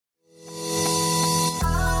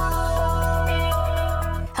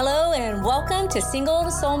Welcome to Single to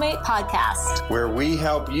Soulmate Podcast, where we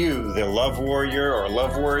help you, the love warrior or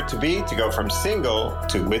love warrior to be, to go from single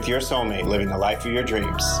to with your soulmate, living the life of your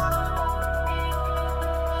dreams.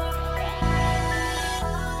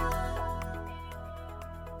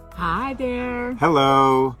 Hi there.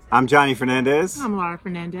 Hello, I'm Johnny Fernandez. I'm Laura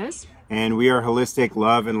Fernandez. And we are holistic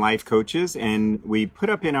love and life coaches. And we put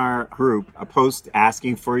up in our group a post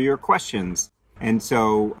asking for your questions. And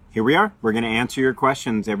so here we are. We're going to answer your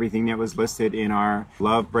questions, everything that was listed in our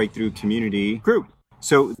Love Breakthrough Community group.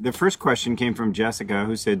 So the first question came from Jessica,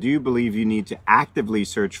 who said, do you believe you need to actively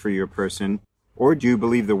search for your person, or do you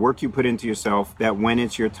believe the work you put into yourself, that when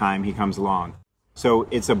it's your time, he comes along? So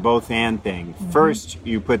it's a both and thing. First,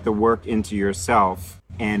 you put the work into yourself,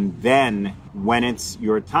 and then when it's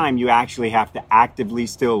your time, you actually have to actively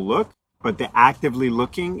still look. But the actively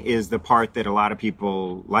looking is the part that a lot of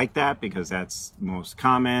people like that because that's most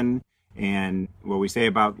common. And what we say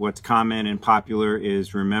about what's common and popular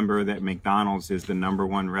is remember that McDonald's is the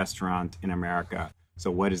 #1 restaurant in America.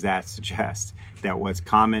 So what does that suggest? That what's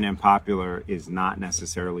common and popular is not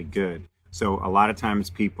necessarily good. So a lot of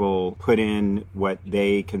times people put in what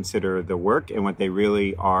they consider the work, and what they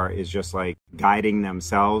really are is just like guiding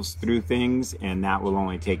themselves through things, and that will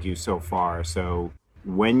only take you so far. So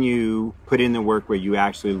when you put in the work where you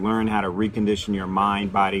actually learn how to recondition your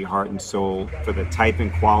mind, body, heart, and soul for the type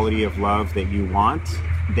and quality of love that you want,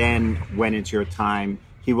 then when it's your time,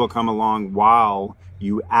 he will come along while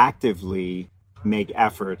you actively make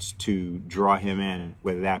efforts to draw him in,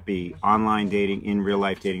 whether that be online dating, in real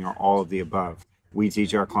life dating, or all of the above. We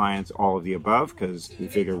teach our clients all of the above because we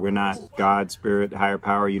figure we're not God, spirit, higher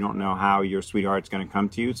power. You don't know how your sweetheart's going to come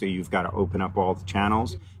to you, so you've got to open up all the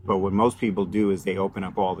channels. But what most people do is they open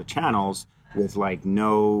up all the channels with like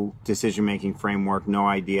no decision-making framework, no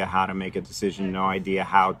idea how to make a decision, no idea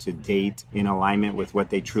how to date in alignment with what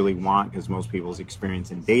they truly want, because most people's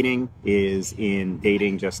experience in dating is in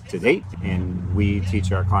dating just to date, and we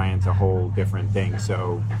teach our clients a whole different thing.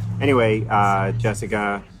 So anyway,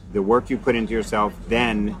 Jessica, the work you put into yourself,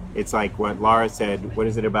 then it's like what Laura said. What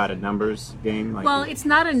is it about a numbers game? Well, it's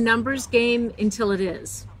not a numbers game until it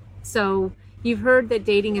is. So you've heard that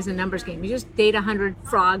dating is a numbers game. You just date 100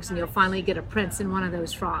 frogs and you'll finally get a prince in one of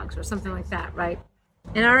those frogs or something like that, right?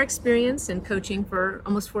 And our experience in coaching for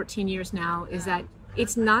almost 14 years now is that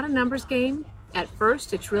it's not a numbers game at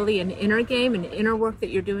first. It's really an inner game, an inner work that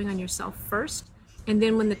you're doing on yourself first. And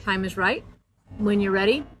then when the time is right, when you're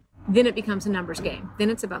ready, then it becomes a numbers game.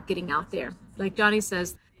 Then it's about getting out there. Like Johnny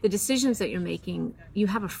says, the decisions that you're making, you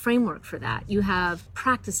have a framework for that. You have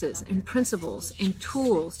practices and principles and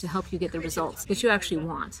tools to help you get the results that you actually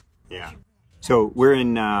want. Yeah. So we're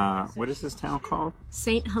in, what is this town called?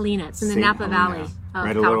 St. Helena. It's in the Napa Valley of We're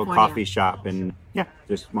at a California. little coffee shop, and yeah,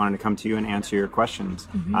 just wanted to come to you and answer your questions.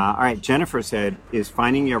 All right, Jennifer said, is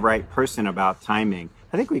finding your right person about timing?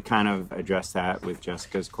 I think we kind of addressed that with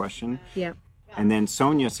Jessica's question. Yep. And then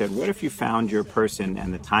Sonia said, what if you found your person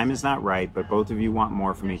and the time is not right, but both of you want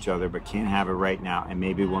more from each other, but can't have it right now, and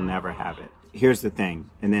maybe we'll never have it? Here's the thing.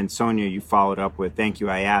 And then Sonia, you followed up with, thank you,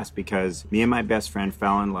 I asked because me and my best friend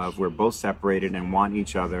fell in love. We're both separated and want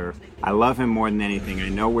each other. I love him more than anything. I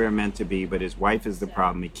know we're meant to be, but his wife is the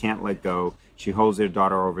problem. He can't let go. She holds their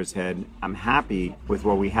daughter over his head. I'm happy with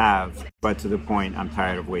what we have, but to the point, I'm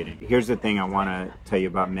tired of waiting. Here's the thing I want to tell you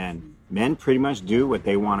about men. Men pretty much do what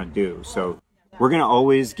they want to do. So we're going to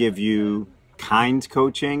always give you kind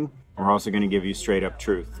coaching. We're also going to give you straight up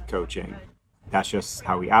truth coaching. That's just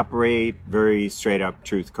how we operate. Very straight up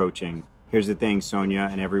truth coaching. Here's the thing, Sonia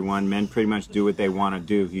and everyone. Men pretty much do what they want to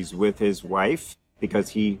do. He's with his wife because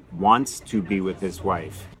he wants to be with his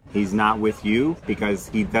wife. He's not with you because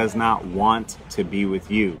he does not want to be with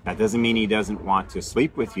you. That doesn't mean he doesn't want to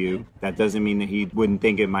sleep with you. That doesn't mean that he wouldn't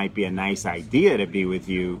think it might be a nice idea to be with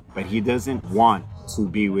you, but he doesn't want to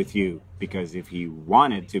be with you, because if he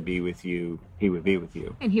wanted to be with you, he would be with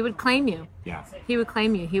you. And he would claim you. Yeah. He would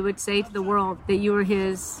claim you. He would say to the world that you are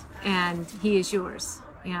his and he is yours.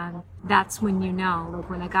 And that's when you know, like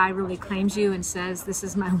when a guy really claims you and says, this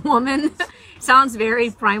is my woman. Sounds very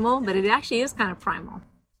primal, but it actually is kind of primal.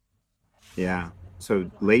 Yeah. So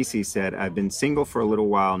Lacey said, I've been single for a little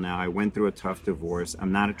while now. I went through a tough divorce.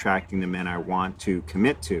 I'm not attracting the men I want to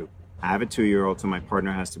commit to. I have a 2-year-old, so my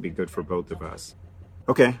partner has to be good for both of us.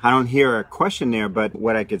 Okay, I don't hear a question there, but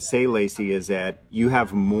what I could say, Lacey, is that you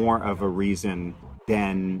have more of a reason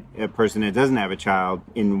than a person that doesn't have a child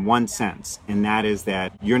in one sense. And that is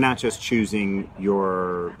that you're not just choosing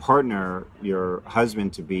your partner, your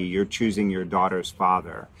husband to be, you're choosing your daughter's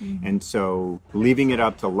father. And so leaving it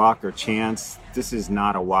up to luck or chance, this is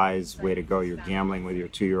not a wise way to go. You're gambling with your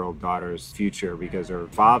 2-year-old daughter's future because her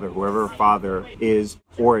father, whoever her father is,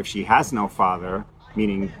 or if she has no father,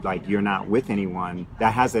 meaning like you're not with anyone,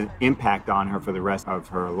 that has an impact on her for the rest of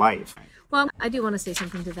her life. Well, I do want to say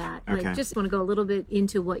something to that. Okay. Like, just want to go a little bit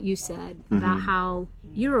into what you said about how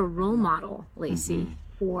you're a role model, Lacey,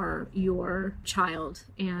 for your child.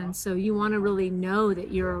 And so you want to really know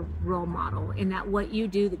that you're a role model and that what you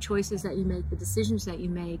do, the choices that you make, the decisions that you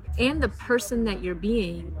make, and the person that you're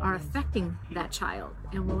being are affecting that child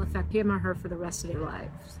and will affect him or her for the rest of their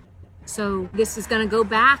lives. So this is going to go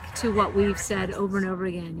back to what we've said over and over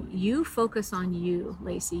again. You focus on you,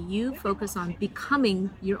 Lacey. You focus on becoming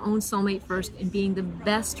your own soulmate first and being the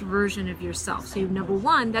best version of yourself. So number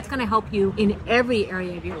one, that's going to help you in every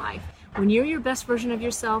area of your life. When you're your best version of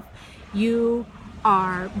yourself, you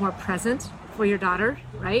are more present for your daughter,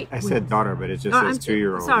 right? I said daughter, but it just says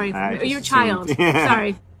 2-year-old. Sorry, your child. Yeah.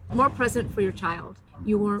 Sorry. More present for your child.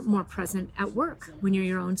 You are more present at work when you're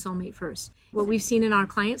your own soulmate first. What we've seen in our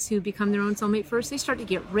clients who become their own soulmate first, they start to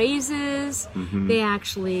get raises. They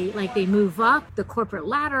actually, they move up the corporate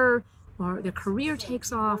ladder, or their career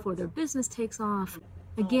takes off, or their business takes off.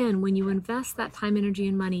 Again, when you invest that time, energy,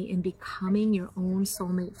 and money in becoming your own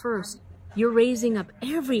soulmate first, you're raising up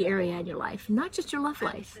every area in your life, not just your love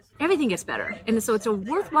life. Everything gets better. And so it's a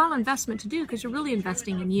worthwhile investment to do because you're really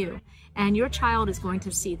investing in you. And your child is going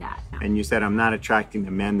to see that. And you said, I'm not attracting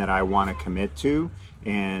the men that I want to commit to.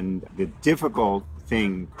 And the difficult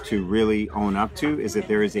thing to really own up to is that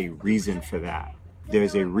there is a reason for that.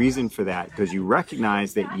 There's a reason for that because you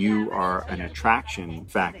recognize that you are an attraction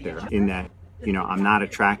factor in that, I'm not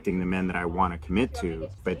attracting the men that I want to commit to.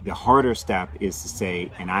 But the harder step is to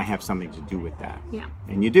say, and I have something to do with that. Yeah.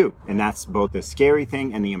 And you do. And that's both the scary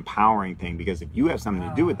thing and the empowering thing, because if you have something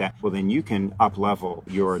to do with that, well, then you can up-level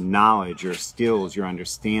your knowledge, your skills, your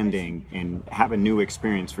understanding, and have a new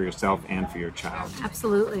experience for yourself and for your child.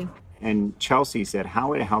 Absolutely. And Chelsea said, how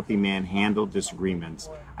would a healthy man handle disagreements?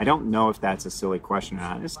 I don't know if that's a silly question or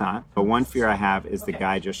not. It's not. But one fear I have is the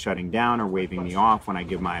guy just shutting down or waving me off when I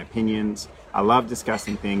give my opinions. I love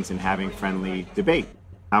discussing things and having friendly debate.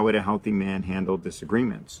 How would a healthy man handle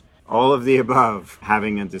disagreements? All of the above.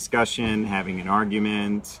 Having a discussion, having an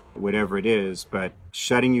argument, whatever it is. But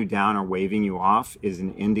shutting you down or waving you off is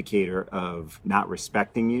an indicator of not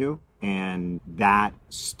respecting you. And that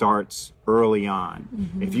starts early on.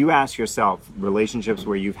 If you ask yourself, relationships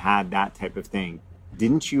where you've had that type of thing,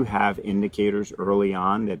 didn't you have indicators early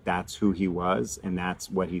on that that's who he was and that's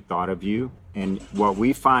what he thought of you? And what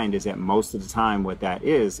we find is that most of the time what that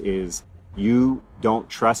is you don't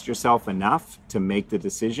trust yourself enough to make the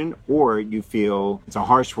decision, or you feel, it's a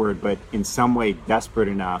harsh word, but in some way desperate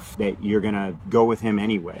enough that you're going to go with him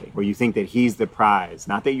anyway, or you think that he's the prize,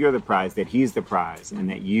 not that you're the prize, that he's the prize, and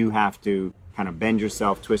that you have to kind of bend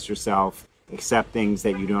yourself, twist yourself, accept things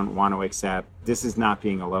that you don't want to accept. This is not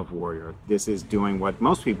being a love warrior. This is doing what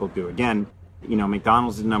most people do. Again,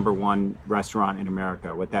 McDonald's is the #1 restaurant in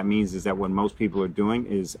America. What that means is that what most people are doing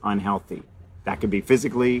is unhealthy. That could be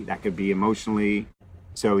physically, that could be emotionally.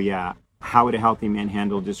 So yeah, how would a healthy man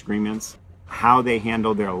handle disagreements? How they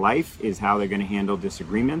handle their life is how they're going to handle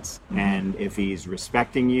disagreements. And if he's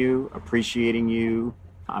respecting you, appreciating you,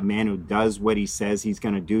 a man who does what he says he's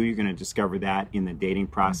going to do, you're going to discover that in the dating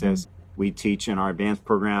process. We teach in our advanced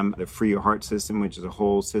program the Free Your Heart system, which is a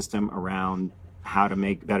whole system around how to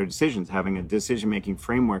make better decisions, having a decision-making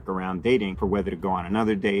framework around dating for whether to go on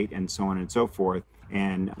another date and so on and so forth.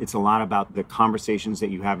 And it's a lot about the conversations that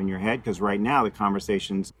you have in your head, because right now the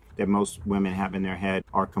conversations that most women have in their head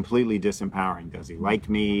are completely disempowering. Does he like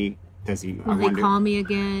me? Does he? Will he call me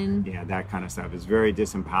again? Yeah, that kind of stuff is very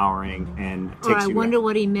disempowering and takes Or I you wonder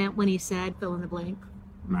what he meant when he said fill in the blank.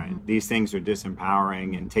 Right. These things are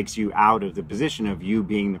disempowering and takes you out of the position of you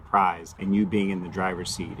being the prize and you being in the driver's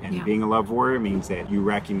seat. And being a love warrior means that you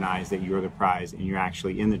recognize that you're the prize and you're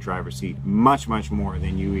actually in the driver's seat much, much more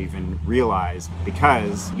than you even realize,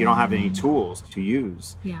 because you don't have any tools to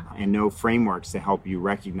use and no frameworks to help you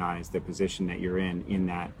recognize the position that you're in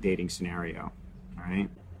that dating scenario. All right.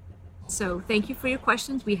 So thank you for your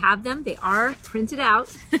questions. We have them. They are printed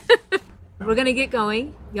out. We're going to get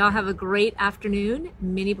going. Y'all have a great afternoon.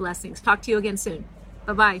 Many blessings. Talk to you again soon.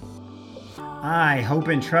 Bye-bye. I hope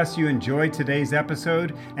and trust you enjoyed today's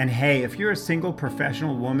episode. And hey, if you're a single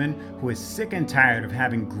professional woman who is sick and tired of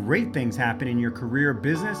having great things happen in your career or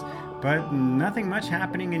business, but nothing much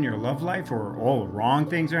happening in your love life, or all wrong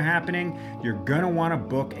things are happening, you're going to want to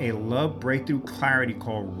book a Love Breakthrough Clarity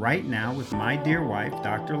call right now with my dear wife,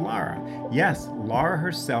 Dr. Lara. Yes, Lara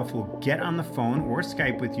herself will get on the phone or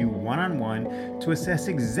Skype with you one-on-one to assess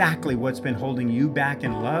exactly what's been holding you back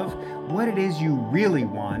in love, what it is you really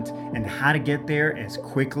want, and how to get there as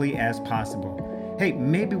quickly as possible. Hey,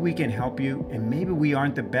 maybe we can help you, and maybe we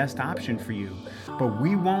aren't the best option for you, but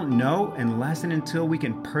we won't know unless and until we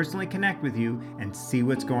can personally connect with you and see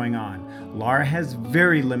what's going on. Lara has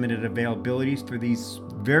very limited availabilities for these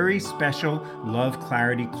very special Love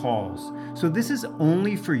Clarity calls. So this is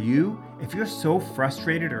only for you if you're so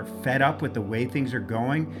frustrated or fed up with the way things are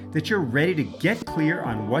going that you're ready to get clear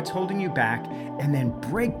on what's holding you back and then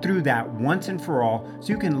break through that once and for all so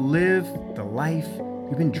you can live the life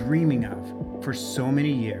you've been dreaming of for so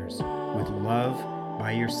many years, with love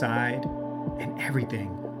by your side and everything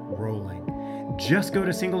rolling. Just go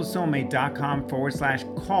to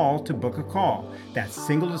singletosoulmate.com/call to book a call. That's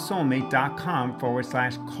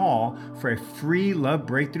singletosoulmate.com/call for a free Love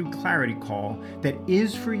Breakthrough Clarity call that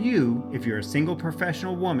is for you if you're a single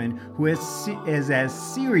professional woman who is as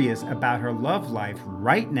serious about her love life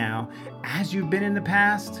right now as you've been in the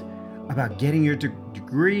past, about getting your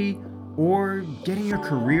degree, or getting your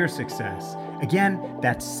career success. Again,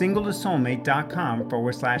 that's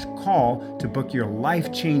singletosoulmate.com/call to book your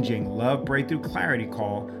life-changing Love Breakthrough Clarity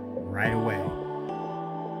call right away.